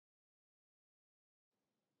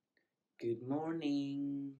Good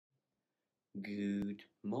morning. Good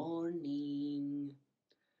morning.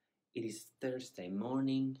 It is Thursday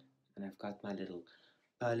morning and I've got my little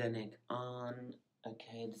polo neck on.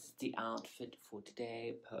 Okay, this is the outfit for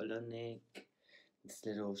today. Polo neck, this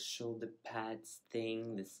little shoulder pads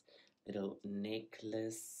thing, this little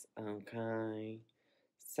necklace. Okay,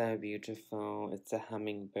 so beautiful. It's a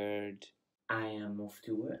hummingbird. I am off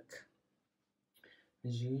to work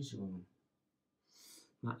as usual.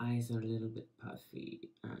 My eyes are a little bit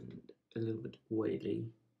puffy and a little bit oily.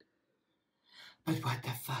 But what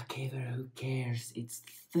the fuck ever, who cares? It's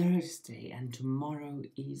Thursday and tomorrow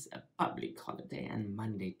is a public holiday and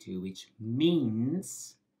Monday too, which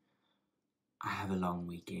means I have a long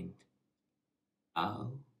weekend.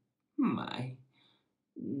 Oh my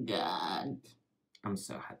god. I'm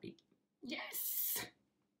so happy. Yes!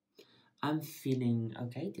 I'm feeling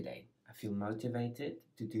okay today. I feel motivated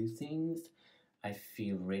to do things. I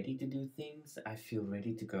feel ready to do things. I feel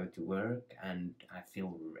ready to go to work and I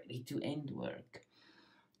feel ready to end work.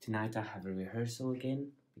 Tonight I have a rehearsal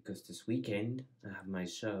again because this weekend I have my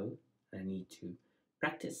show and I need to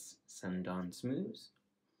practice some dance moves.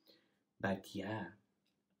 But yeah,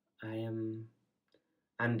 I'm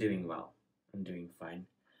doing well. I'm doing fine.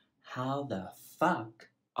 How the fuck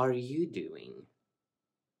are you doing?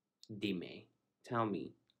 Dime, tell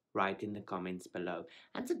me, write in the comments below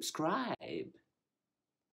and subscribe.